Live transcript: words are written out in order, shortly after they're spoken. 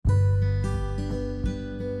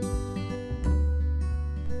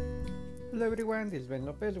Hello everyone, this is Ben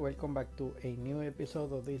Lopez. Welcome back to a new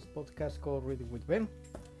episode of this podcast called Reading with Ben.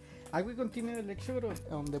 I will continue the lecture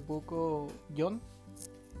on the book of John.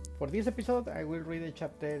 For this episode, I will read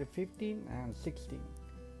chapter 15 and 16.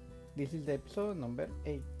 This is the episode number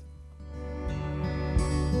 8.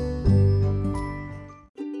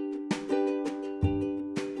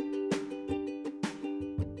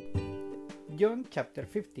 John chapter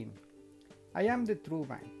 15. I am the true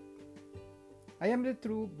vine. I am the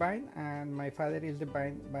true vine, and my Father is the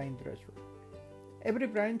vine dresser. Every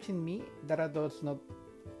branch in me that does not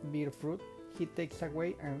bear fruit, he takes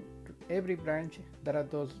away, and every branch that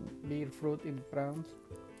does bear fruit in prunes,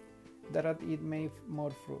 that it may more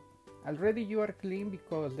fruit. Already you are clean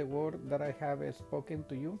because the word that I have spoken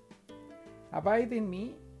to you. Abide in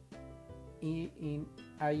me,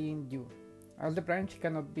 I in you. As the branch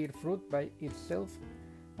cannot bear fruit by itself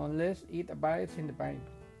unless it abides in the vine,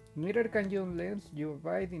 neither can you unless you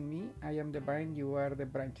abide in me. I am the vine, you are the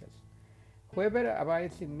branches. Whoever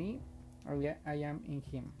abides in me, I am in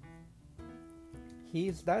him. He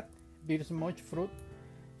is that bears much fruit,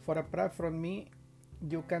 for apart from me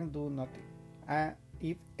you can do nothing.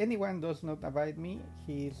 If anyone does not abide me,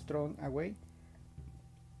 he is thrown away,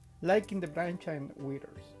 like in the branch, and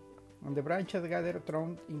withers. And the branches gathered,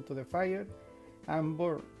 thrown into the fire, and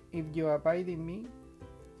burned. If you abide in me,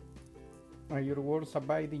 and your words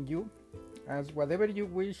abide in you, ask whatever you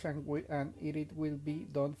wish, and it will be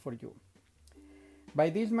done for you. By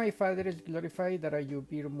this my Father is glorified, that you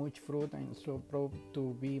bear much fruit, and so prove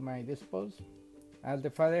to be my disciples. As the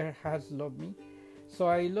Father has loved me, so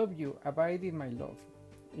I love you. Abide in my love.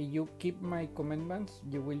 If you keep my commandments,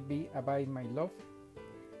 you will abide in my love,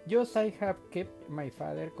 just I have kept my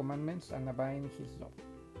Father's commandments and abide in his love.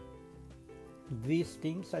 These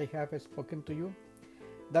things I have spoken to you,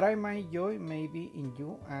 that my joy may be in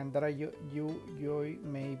you, and that your joy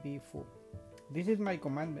may be full. This is my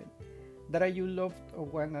commandment, that you love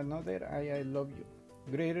one another. I love you.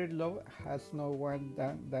 Greater love has no one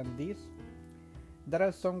than this,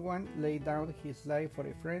 that someone lay down his life for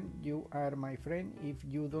a friend. You are my friend if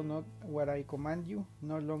you do not what I command you.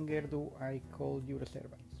 No longer do I call you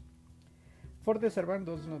servants, for the servant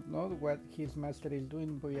does not know what his master is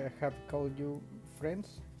doing, but I have called you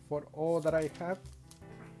friends, for all that I have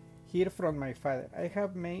hear from my Father I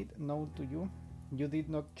have made known to you. You did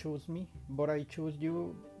not choose me, but I chose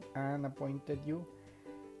you and appointed you,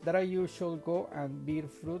 that you should go and bear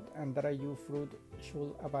fruit, and that your fruit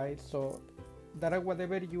should abide, so that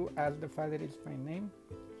whatever you ask the Father in my name,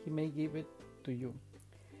 he may give it to you.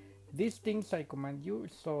 These things I command you,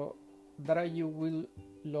 so that you will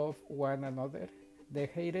love one another. The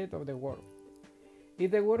hatred of the world.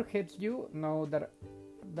 If the world hates you, know that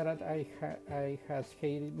I has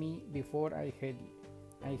hated me before I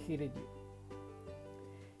hated you.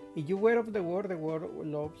 If you were of the world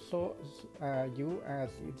loves you as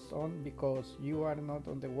its own, because you are not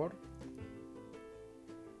on the world,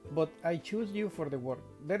 but I choose you for the world.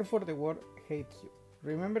 Therefore the world hates you.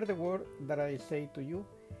 Remember the word that I say to you: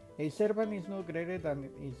 a servant is not greater than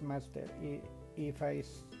his master. If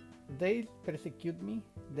they persecute me,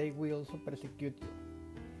 they will also persecute you.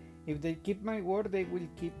 If they keep my word, they will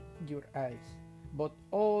keep your eyes. But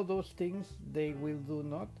all those things they will do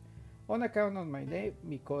not, on account of my name,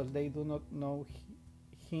 because they do not know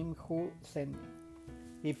him who sent me.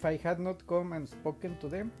 If I had not come and spoken to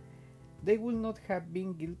them, they would not have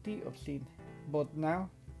been guilty of sin. But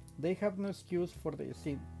now they have no excuse for their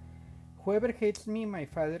sin. Whoever hates me, my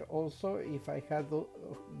Father also, if I had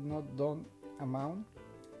not done amount,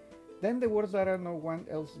 then the words that no one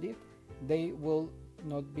else did, they will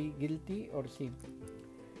not be guilty or sin.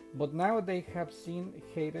 But now they have sinned,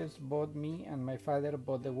 haters both me and my Father,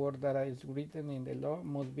 but the word that is written in the law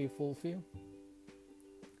must be fulfilled.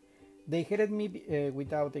 They hated me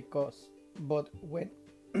without a cause. But when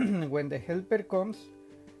when the Helper comes,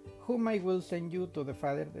 whom I will send you to the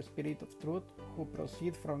Father, the Spirit of truth, who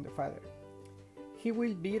proceeds from the Father, he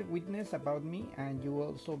will bear witness about me, and you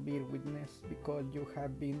also bear witness, because you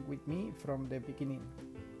have been with me from the beginning.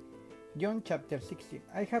 John chapter 16.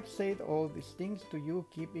 I have said all these things to you,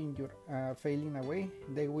 keeping your failing away.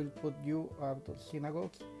 They will put you out of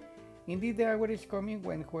synagogues. Indeed, the hour is coming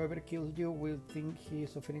when whoever kills you will think he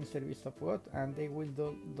is offering service of God, and they will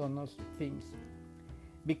do those things.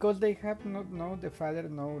 Because they have not known the Father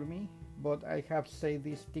nor me, but I have said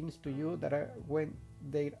these things to you, that when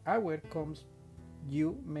their hour comes,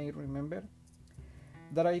 you may remember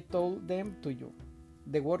that I told them to you.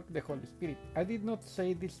 The work of the Holy Spirit. I did not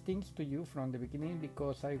say these things to you from the beginning,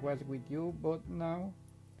 because I was with you, but now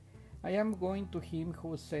I am going to him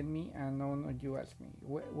who sent me, and none of you ask me,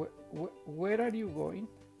 where are you going?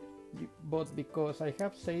 But because I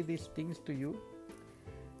have said these things to you,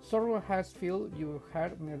 sorrow has filled your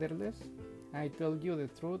heart nevertheless. I tell you the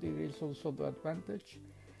truth, it is also the advantage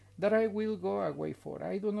that I will go away, for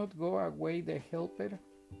I do not go away, the helper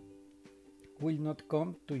will not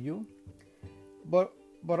come to you, but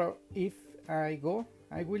if I go,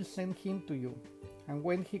 I will send him to you. And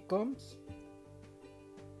when he comes,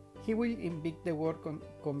 he will convict the world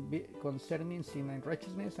concerning sin and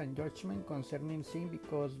righteousness, and judgment concerning sin,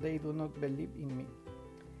 because they do not believe in me.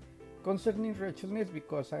 Concerning righteousness,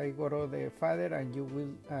 because I go to the Father, and you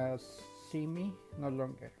will see me no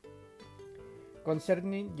longer.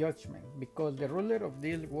 Concerning judgment, because the ruler of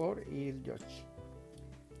this world is judged.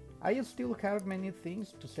 I still have many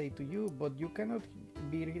things to say to you, but you cannot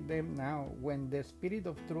bear them now. When the Spirit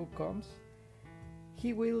of truth comes,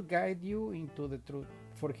 he will guide you into the truth,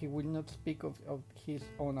 for he will not speak of his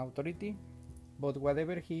own authority, but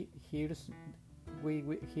whatever he hears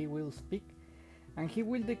he will speak, and he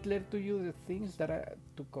will declare to you the things that are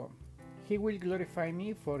to come. He will glorify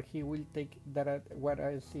me, for he will take what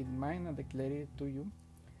is in mind and declare it to you.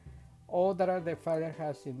 All that the Father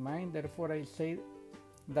has in mind, therefore I say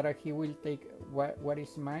that he will take what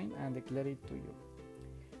is mine and declare it to you.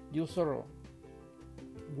 Your sorrow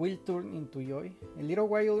will turn into joy. A little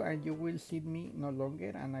while and you will see me no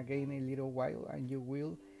longer, and again a little while and you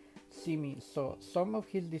will see me. So some of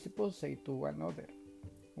his disciples say to one another,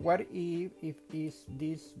 what if is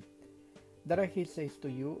this that he says to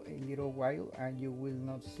you, a little while and you will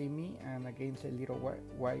not see me, and again a little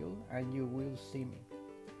while and you will see me?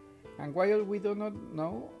 And while we do not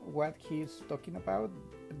know what he is talking about,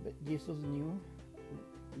 Jesus knew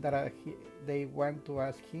that they want to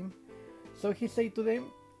ask him. So he said to them,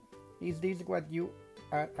 is this what you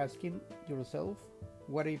are asking yourself?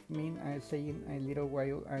 What if mean I saying a little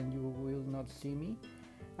while and you will not see me,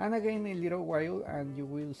 and again a little while and you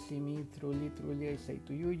will see me? Truly, truly I say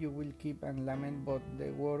to you, you will keep and lament, but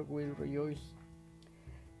the world will rejoice.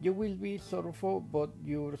 You will be sorrowful, but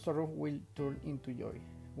your sorrow will turn into joy.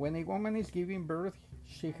 When a woman is giving birth,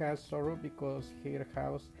 she has sorrow because her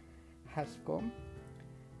house has come.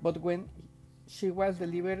 But when she was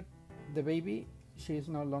delivered the baby, she is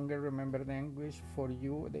no longer remember the anguish, for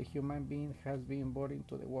you, the human being, has been born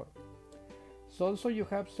into the world. So also you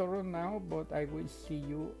have sorrow now, but I will see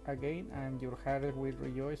you again, and your heart will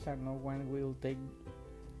rejoice, and no one will take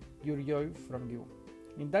your joy from you.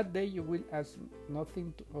 In that day you will ask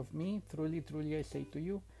nothing of me. Truly, truly I say to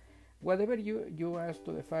you, whatever you ask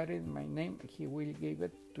to the Father in my name, he will give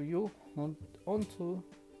it to you. Until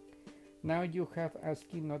now you have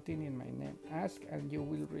asked nothing in my name. Ask and you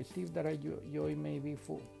will receive, that your joy may be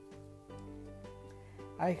full.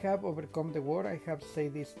 I have overcome the world. I have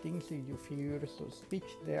said these things in your figures of speech.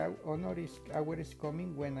 The hour is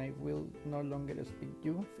coming when I will no longer speak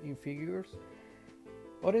you in figures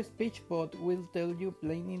or speech, but will tell you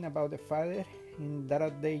plainly about the Father. In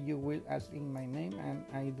that day you will ask in my name, and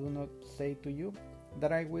I do not say to you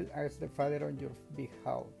that I will ask the Father on your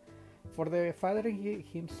behalf. For the Father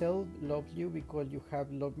himself loves you, because you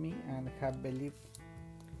have loved me and have believed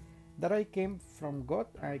that I came from God.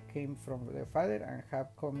 I came from the Father and have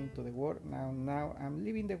come into the world. Now I'm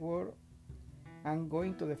leaving the world and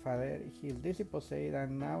going to the Father. His disciples said,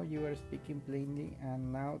 and now you are speaking plainly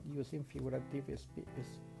and now using figurative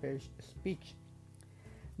speech.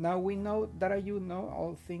 Now we know that you know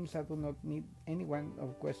all things. I do not need anyone to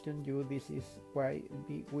question you. This is why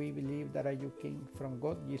we believe that you came from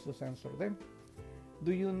God. Jesus answered them,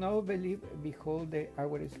 do you not believe? Behold, the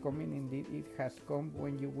hour is coming, indeed it has come,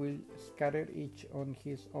 when you will scatter each on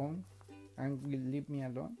his own and will leave me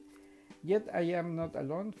alone. Yet I am not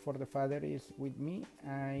alone, for the Father is with me.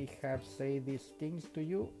 I have said these things to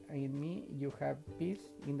you. In me you have peace.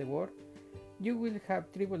 In the world you will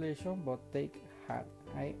have tribulation, but take heart.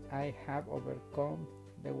 I have overcome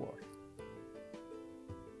the world.